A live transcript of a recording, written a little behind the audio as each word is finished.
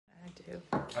too.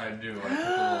 I do. I took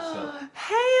a little sip.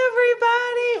 Hey,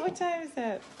 everybody. What time is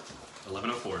it?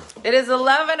 11:04. It is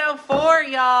 11:04,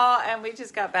 y'all, and we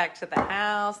just got back to the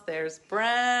house. There's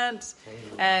Brent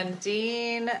and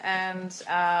Dean, and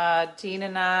Dean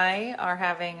and I are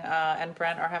having, and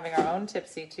Brent are having our own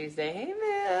Tipsy Tuesday. Hey,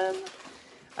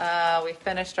 man. We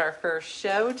finished our first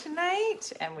show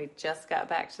tonight, and we just got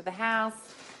back to the house.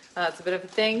 It's a bit of a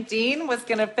thing. Dean was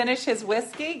going to finish his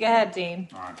whiskey. Go ahead, Dean.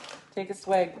 All right. Take a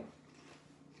swig.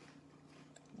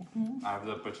 I have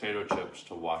the potato chips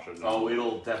to wash it down. Oh,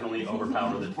 it'll definitely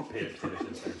overpower the potato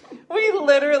chips. We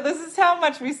literally, this is how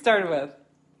much we started with.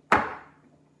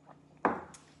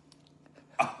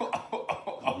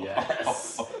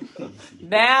 Yes.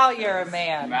 Now you're a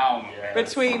man. Now,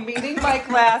 Between meeting Mike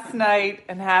last night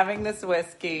and having this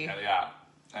whiskey. yeah,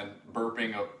 and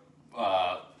burping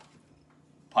a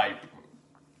pipe.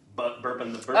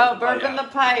 Burping the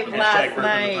pipe Hashtag last burping the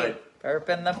night. pipe.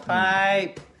 Burping the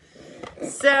pipe.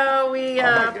 So we my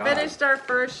God. finished our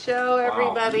first show,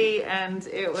 everybody, and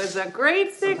it was a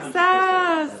great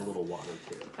success. A little water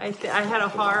too. I had a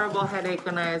horrible headache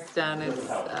when I was done. It's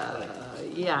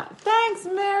yeah. Thanks,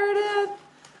 Meredith.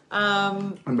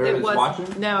 And Meredith's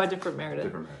watching? No, a different Meredith.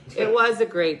 Different Meredith. It was a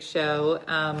great show.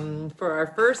 For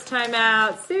our first time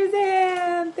out,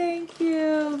 Suzanne, thank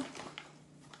you.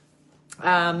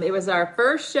 It was our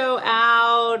first show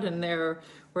out, and there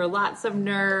were lots of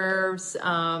nerves,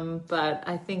 but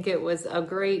I think it was a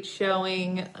great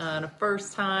showing and a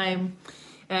first time.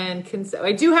 And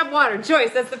I do have water.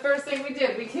 Joyce, that's the first thing we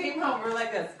did. We came home, we're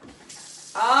like this.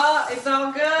 It's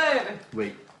all good.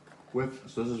 Wait,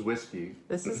 so this is whiskey.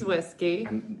 This is whiskey.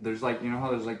 And there's like, you know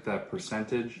how there's like that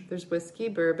percentage? There's whiskey,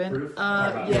 bourbon. Proof?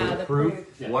 Yeah, the proof.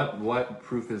 Yeah. What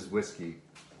proof is whiskey?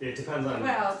 It depends on.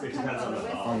 Well, it depends on the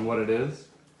whiskey. bottle. On what it is?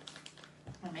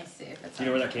 Let me see if it's. Do you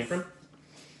know where that came from?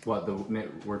 What, the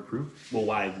word proof? Well,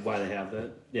 why they have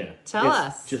that? Yeah. Tell It's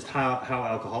us. just how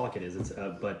alcoholic it is. It's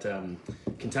but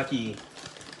Kentucky,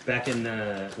 back in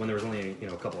when there was only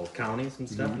a couple of colonies and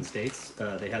stuff and states,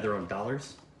 they had their own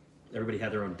dollars. Everybody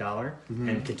had their own dollar,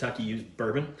 and Kentucky used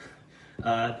bourbon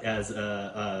as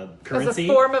a currency. As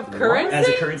a form of currency? As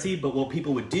a currency, but what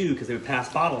people would do, because they would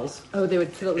pass bottles, Oh, they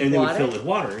would fill it with and they water? would fill it with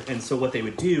water. And so what they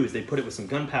would do is they put it with some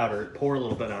gunpowder, pour a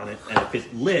little bit on it, and if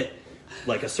it lit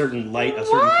like a certain light, a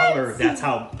certain What? color, that's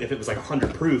how, if it was like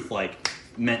 100 proof, like,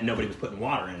 meant nobody was putting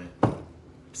water in it.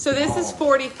 So this is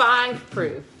 45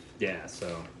 proof. Yeah,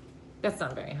 so That's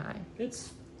not very high.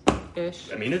 it's,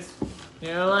 Ish. I mean, it's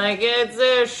You're like, it's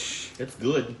ish.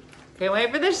 good. Can't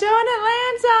wait for the show in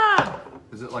Atlanta.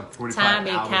 Is it like 45 Tommy,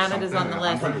 hours Canada's on something? the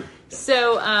list. 100.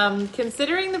 So,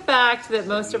 considering the fact that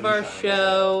most of our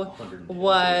show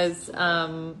was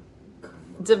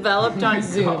developed on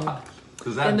Zoom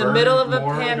Does that in the burn middle of a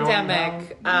more going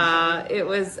pandemic, down? it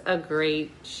was a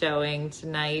great showing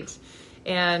tonight.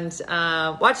 And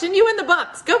watching you in the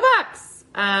Bucks. Go Bucks!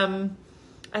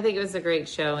 I think it was a great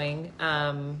showing.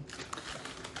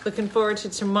 Looking forward to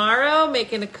tomorrow,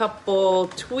 making a couple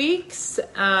tweaks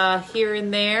here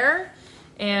and there.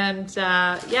 And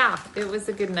yeah, it was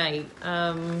a good night.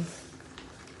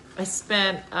 I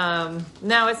spent,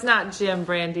 no, it's not Jim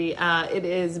Brandy. It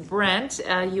is Brent.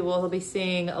 You will be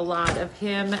seeing a lot of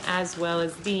him as well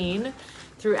as Dean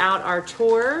throughout our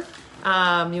tour.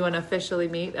 You want to officially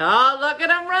meet? Oh, look at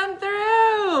him run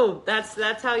through.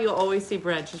 That's how you'll always see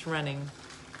Brent, just running.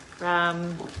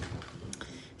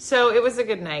 So it was a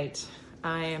good night.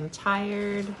 I am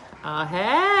tired.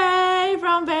 Hey,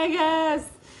 from Vegas.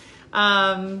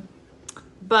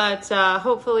 But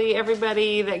hopefully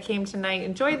everybody that came tonight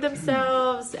enjoyed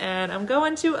themselves. And I'm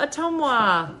going to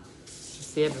Ottumwa.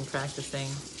 See, I've been practicing.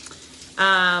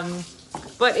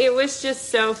 But it was just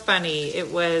so funny.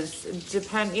 It was it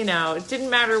didn't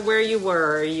matter where you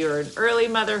were. You're in early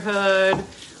motherhood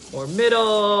or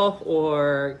middle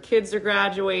or kids are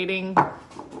graduating.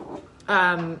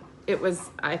 It was,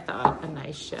 I thought, a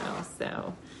nice show.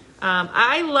 So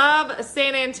I love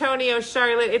San Antonio,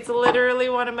 Charlotte. It's literally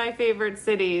one of my favorite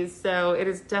cities. So it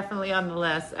is definitely on the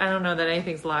list. I don't know that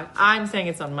anything's locked. I'm saying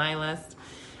it's on my list.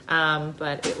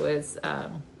 But it was,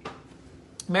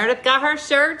 Meredith got her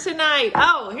shirt tonight.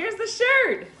 Oh, here's the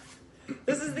shirt.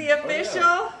 This is the official.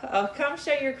 Oh, come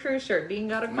show your crew shirt. Dean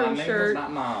got a crew My name shirt. is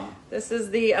not Mom. This is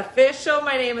the official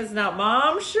My Name Is Not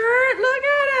Mom shirt. Look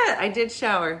at it. I did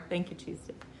shower. Thank you,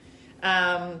 Tuesday.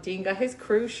 Dean got his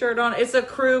crew shirt on. It's a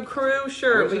crew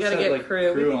shirt. We got to get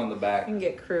crew. Crew We on the back. can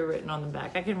get crew written on the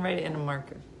back. I can write it in a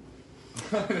marker.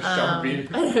 Sharpie.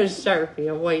 A Sharpie,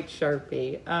 a white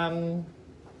Sharpie.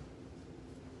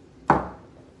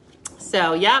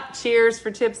 So, yep, cheers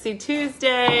for Tipsy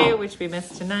Tuesday, which we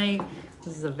missed tonight.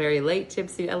 This is a very late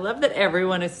tipsy. I love that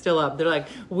everyone is still up. They're like,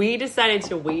 we decided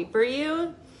to wait for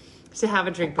you to have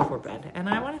a drink before bed. And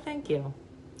I want to thank you.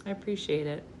 I appreciate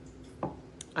it.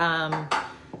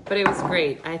 But it was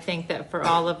great. I think that for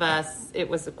all of us, it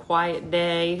was a quiet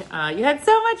day. You had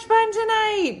so much fun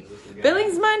tonight.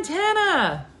 Billings,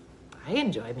 Montana. I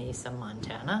enjoy me some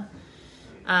Montana.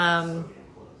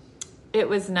 It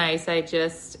was nice. I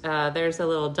just, there's a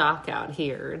little dock out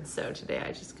here. And so today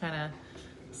I just kind of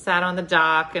sat on the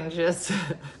dock and just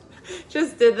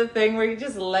did the thing where you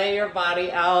just lay your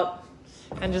body out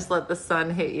and just let the sun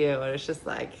hit you. And it's just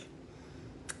like,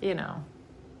 you know,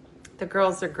 the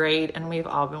girls are great and we've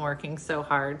all been working so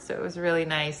hard. So it was really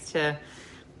nice to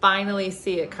finally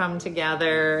see it come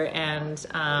together. And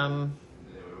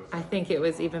I think it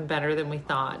was even better than we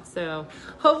thought. So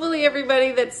hopefully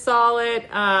everybody that saw it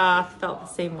felt the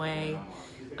same way.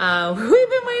 We've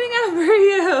been waiting out for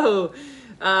you.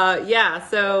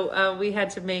 So we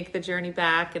had to make the journey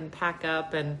back and pack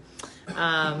up, and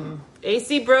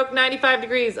AC broke 95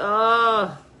 degrees.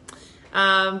 But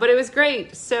it was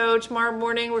great. So tomorrow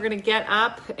morning we're going to get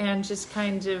up and just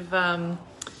kind of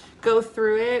go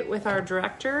through it with our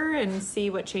director and see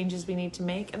what changes we need to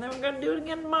make. And then we're going to do it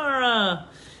again tomorrow.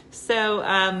 So,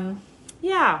 I'm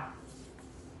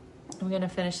going to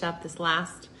finish up this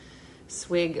last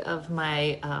swig of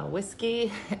my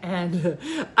whiskey, and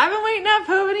I've been waiting up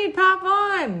hoping he'd pop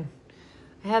on.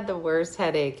 I had the worst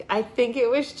headache. I think it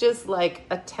was just like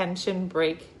a tension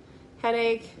break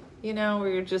headache, you know, where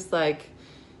you're just like,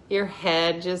 your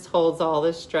head just holds all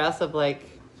the stress of like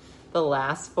the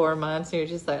last 4 months, and you're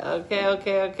just like,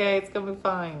 okay, it's gonna be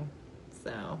fine.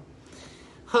 So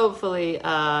hopefully,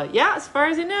 as far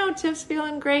as I know, Tiff's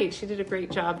feeling great. She did a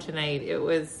great job tonight. It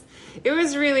was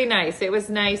really nice. It was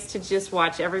nice to just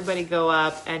watch everybody go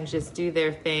up and just do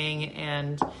their thing,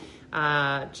 and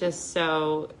just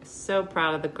so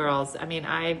proud of the girls. I mean,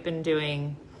 I've been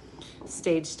doing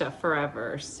stage stuff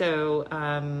forever, so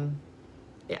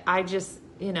I just,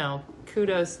 you know,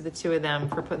 kudos to the two of them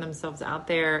for putting themselves out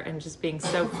there and just being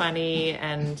so funny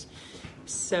and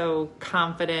so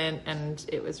confident, and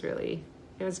it was great.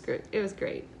 It was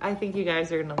great. I think you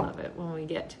guys are going to love it when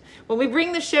we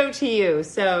bring the show to you.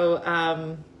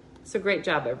 So, great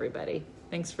job, everybody.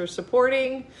 Thanks for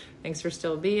supporting. Thanks for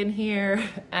still being here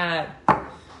at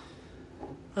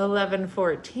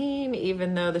 11:14,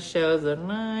 even though the show's at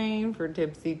 9 for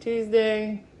Tipsy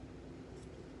Tuesday.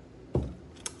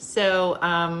 So,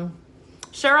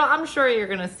 Cheryl, I'm sure you're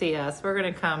going to see us. We're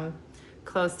going to come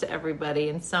close to everybody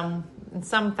in some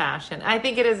fashion. I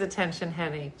think it is a tension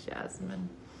headache, Jasmine.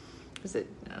 Is it?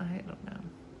 I don't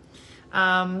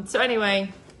know. So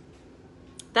anyway,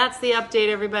 that's the update,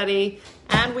 everybody.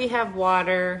 And we have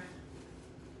water.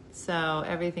 So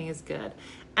everything is good.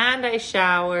 And I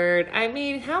showered. I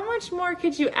mean, how much more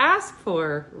could you ask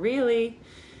for, really?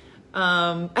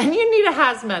 And you need a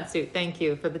hazmat suit. Thank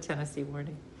you for the Tennessee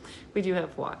warning. We do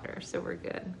have water, so we're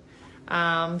good.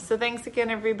 So thanks again,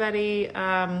 everybody.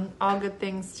 All good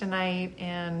things tonight.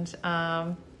 And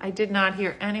I did not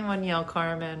hear anyone yell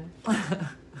Carmen,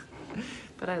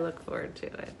 but I look forward to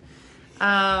it.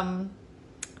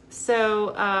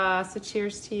 So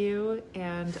cheers to you.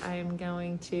 And I am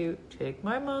going to take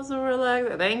my muzzle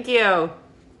relaxer. Thank you.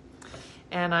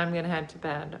 And I'm going to head to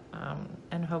bed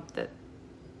and hope that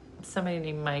somebody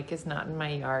named Mike is not in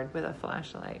my yard with a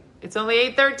flashlight. It's only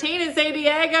 8:13 in San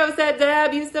Diego, said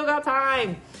Deb. You still got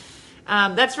time.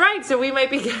 That's right. So we might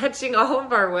be catching all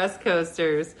of our West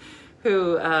Coasters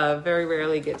who very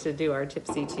rarely get to do our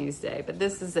Tipsy Tuesday. But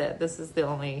this is it. This is the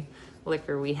only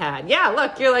liquor we had. Yeah,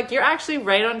 look, you're actually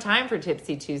right on time for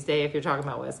Tipsy Tuesday if you're talking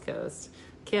about West Coast.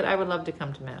 Kid, I would love to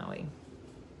come to Maui.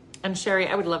 And Sherry,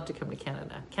 I would love to come to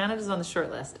Canada. Canada's on the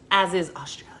short list, as is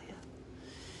Australia.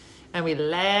 And we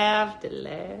laughed and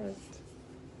laughed.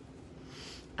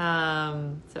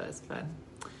 So it was fun.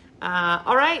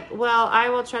 All right. Well, I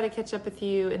will try to catch up with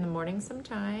you in the morning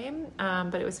sometime.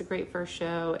 But it was a great first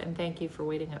show. And thank you for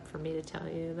waiting up for me to tell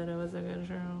you that it was a good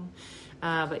show.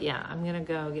 But yeah, I'm going to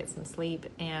go get some sleep.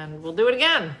 And we'll do it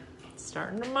again.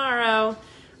 Starting tomorrow.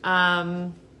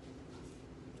 And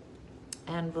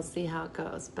we'll see how it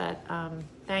goes. But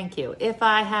thank you. If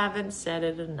I haven't said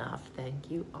it enough,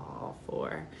 thank you all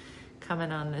for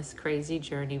coming on this crazy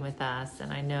journey with us.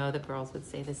 And I know the girls would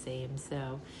say the same.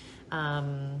 So,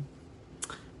 yeah,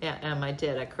 I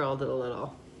did. I curled it a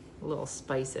little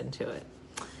spice into it.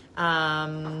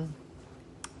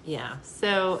 Yeah.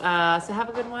 So have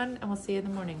a good one, and we'll see you in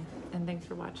the morning. And thanks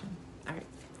for watching. All right.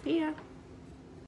 See ya.